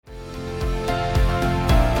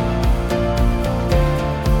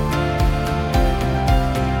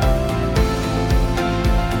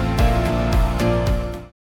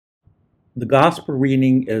gospel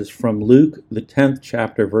reading is from Luke, the 10th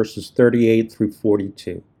chapter, verses 38 through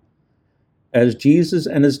 42. As Jesus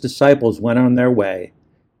and his disciples went on their way,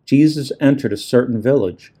 Jesus entered a certain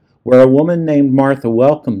village, where a woman named Martha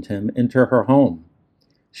welcomed him into her home.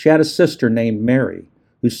 She had a sister named Mary,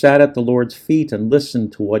 who sat at the Lord's feet and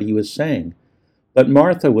listened to what he was saying. But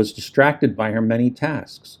Martha was distracted by her many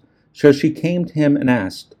tasks, so she came to him and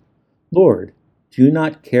asked, "Lord, do you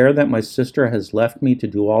not care that my sister has left me to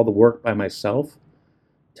do all the work by myself?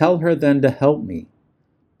 Tell her then to help me."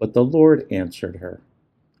 But the Lord answered her,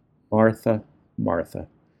 "Martha, Martha,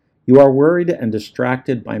 you are worried and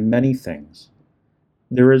distracted by many things.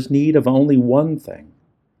 There is need of only one thing.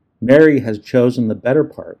 Mary has chosen the better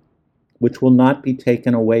part, which will not be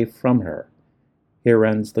taken away from her." Here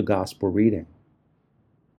ends the gospel reading.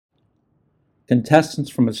 Contestants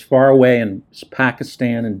from as far away as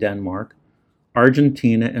Pakistan and Denmark,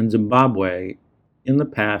 Argentina, and Zimbabwe in the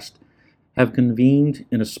past have convened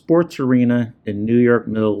in a sports arena in New York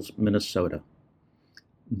Mills, Minnesota.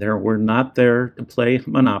 They were not there to play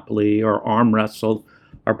Monopoly or arm wrestle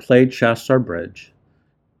or play chess or bridge.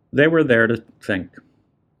 They were there to think.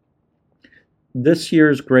 This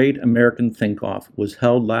year's Great American Think-Off was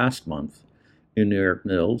held last month in New York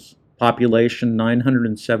Mills, population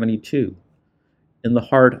 972, in the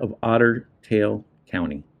heart of Otter Tail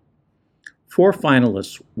County. 4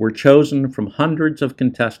 finalists were chosen from hundreds of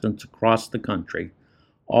contestants across the country,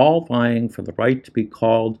 all vying for the right to be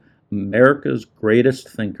called America's greatest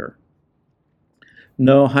thinker.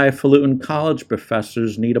 No highfalutin college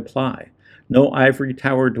professors need apply. No ivory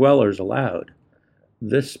tower dwellers allowed.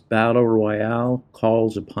 This battle royale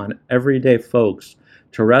calls upon everyday folks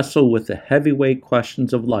to wrestle with the heavyweight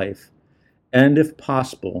questions of life and, if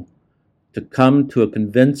possible, to come to a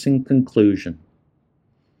convincing conclusion.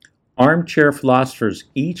 Armchair philosophers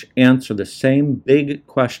each answer the same big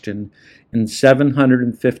question in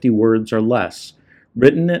 750 words or less,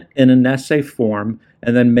 written in an essay form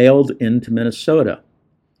and then mailed into Minnesota.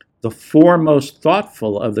 The 4 most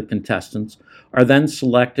thoughtful of the contestants are then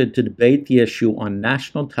selected to debate the issue on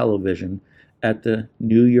national television at the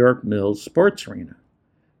New York Mills Sports Arena.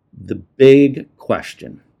 The big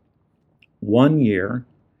question. One year,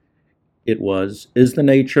 it was, is the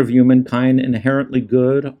nature of humankind inherently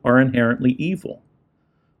good or inherently evil?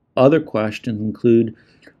 Other questions include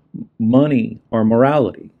money or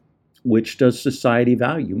morality. Which does society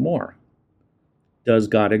value more? Does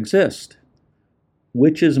God exist?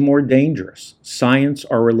 Which is more dangerous, science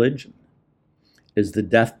or religion? Is the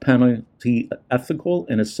death penalty ethical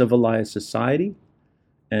in a civilized society?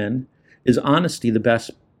 And is honesty the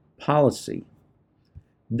best policy?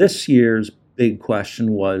 This year's big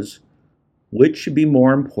question was, which should be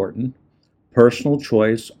more important, personal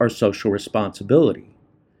choice or social responsibility?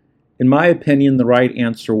 In my opinion, the right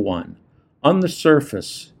answer won. On the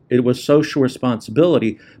surface, it was social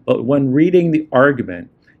responsibility, but when reading the argument,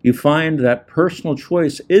 you find that personal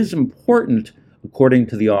choice is important, according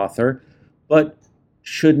to the author, but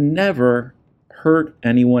should never hurt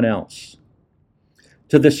anyone else.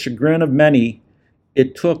 To the chagrin of many,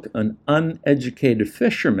 it took an uneducated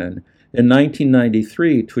fisherman in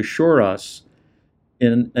 1993 to assure us,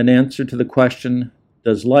 in an answer to the question,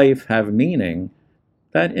 does life have meaning,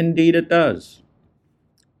 that indeed it does.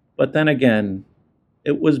 But then again,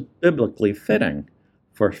 it was biblically fitting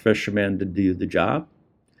for a fisherman to do the job.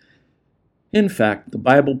 In fact, the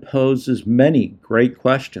Bible poses many great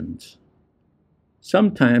questions.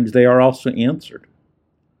 Sometimes they are also answered.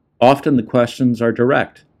 Often the questions are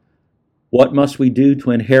direct. What must we do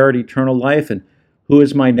to inherit eternal life, and who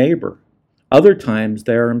is my neighbor? Other times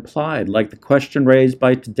they are implied, like the question raised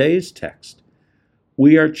by today's text.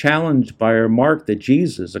 We are challenged by a remark that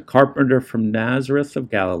Jesus, a carpenter from Nazareth of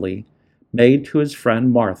Galilee, made to his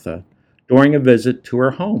friend Martha during a visit to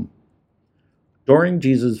her home. During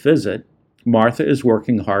Jesus' visit, Martha is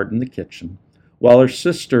working hard in the kitchen, while her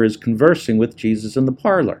sister is conversing with Jesus in the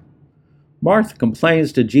parlor. Martha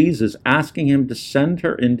complains to Jesus, asking him to send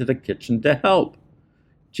her into the kitchen to help.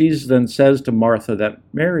 Jesus then says to Martha that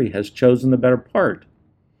Mary has chosen the better part.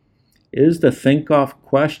 Is the think-off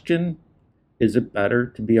question, is it better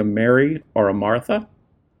to be a Mary or a Martha?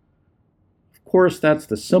 Of course, that's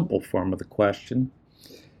the simple form of the question.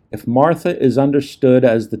 If Martha is understood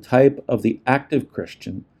as the type of the active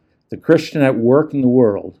Christian, the Christian at work in the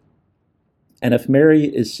world, and if Mary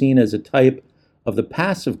is seen as a type of the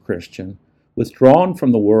passive Christian, withdrawn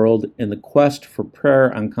from the world in the quest for prayer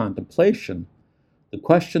and contemplation, the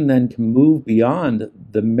question then can move beyond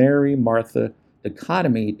the Mary-Martha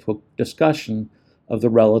dichotomy to a discussion of the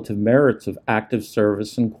relative merits of active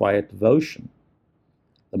service and quiet devotion.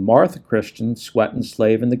 The Martha Christians sweat and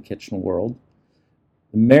slave in the kitchen world.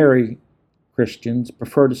 The Mary Christians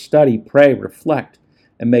prefer to study, pray, reflect,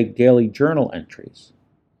 and make daily journal entries.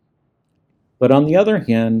 But on the other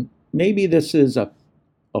hand, maybe this is a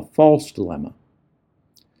false dilemma.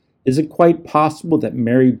 Is it quite possible that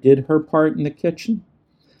Mary did her part in the kitchen,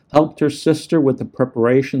 helped her sister with the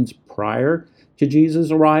preparations prior to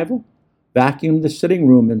Jesus' arrival, vacuumed the sitting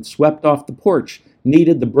room and swept off the porch,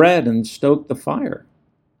 kneaded the bread and stoked the fire?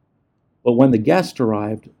 But when the guest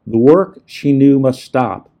arrived, the work she knew must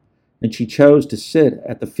stop, and she chose to sit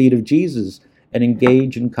at the feet of Jesus and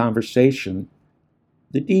engage in conversation,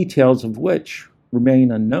 the details of which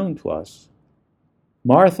remain unknown to us.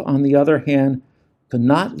 Martha, on the other hand, could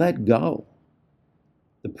not let go.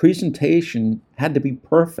 The presentation had to be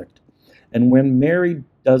perfect, and when Mary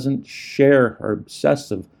doesn't share her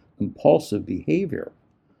obsessive, compulsive behavior,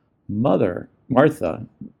 Martha,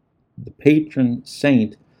 the patron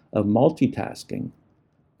saint of multitasking,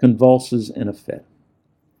 convulses in a fit.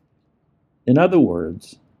 In other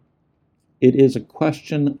words, it is a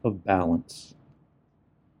question of balance.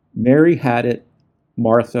 Mary had it,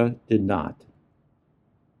 Martha did not.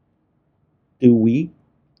 Do we?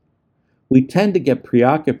 We tend to get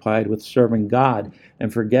preoccupied with serving God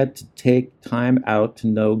and forget to take time out to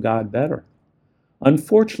know God better.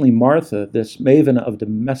 Unfortunately, Martha, this maven of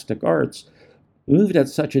domestic arts, moved at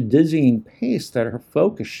such a dizzying pace that her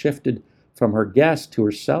focus shifted from her guest to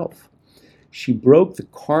herself. She broke the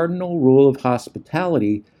cardinal rule of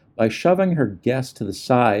hospitality by shoving her guest to the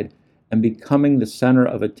side and becoming the center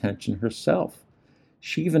of attention herself.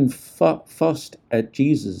 She even fussed at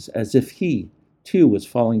Jesus as if he, too, was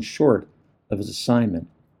falling short of his assignment.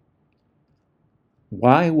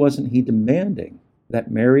 Why wasn't he demanding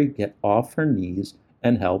that Mary get off her knees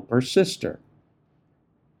and help her sister?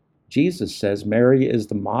 Jesus says Mary is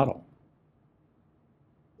the model,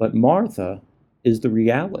 but Martha is the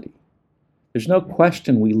reality. There's no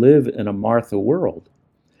question we live in a Martha world.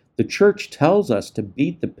 The church tells us to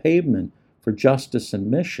beat the pavement for justice and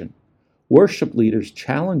mission. Worship leaders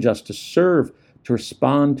challenge us to serve, to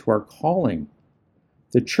respond to our calling.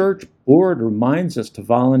 The church board reminds us to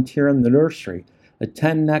volunteer in the nursery,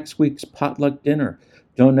 attend next week's potluck dinner,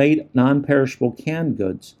 donate non-perishable canned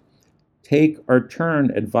goods, take our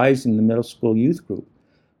turn advising the middle school youth group.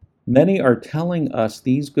 Many are telling us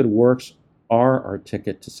these good works are our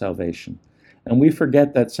ticket to salvation, and we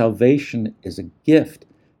forget that salvation is a gift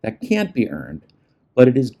that can't be earned, but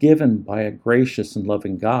it is given by a gracious and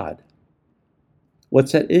loving God.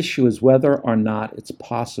 What's at issue is whether or not it's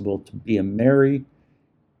possible to be a Mary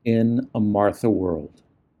in a Martha world.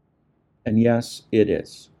 And yes, it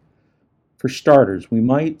is. For starters, we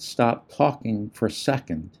might stop talking for a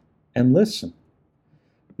second and listen.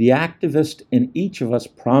 The activist in each of us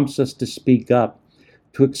prompts us to speak up,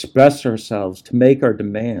 to express ourselves, to make our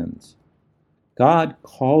demands. God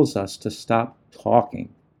calls us to stop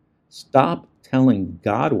talking. Stop telling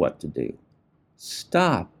God what to do.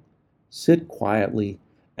 Stop, sit quietly,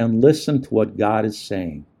 and listen to what God is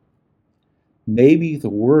saying. Maybe the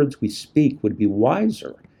words we speak would be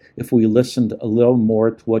wiser if we listened a little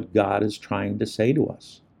more to what God is trying to say to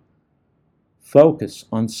us. Focus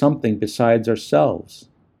on something besides ourselves.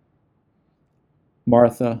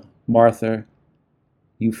 Martha, Martha,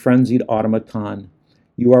 you frenzied automaton,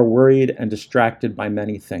 you are worried and distracted by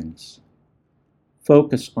many things.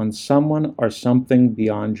 Focus on someone or something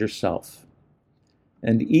beyond yourself.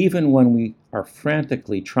 And even when we are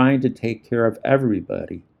frantically trying to take care of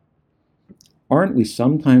everybody, aren't we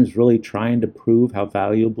sometimes really trying to prove how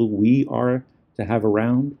valuable we are to have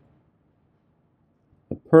around?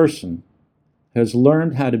 A person who has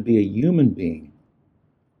learned how to be a human being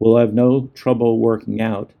will have no trouble working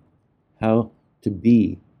out how to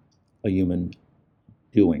be a human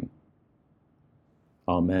doing.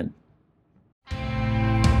 Amen.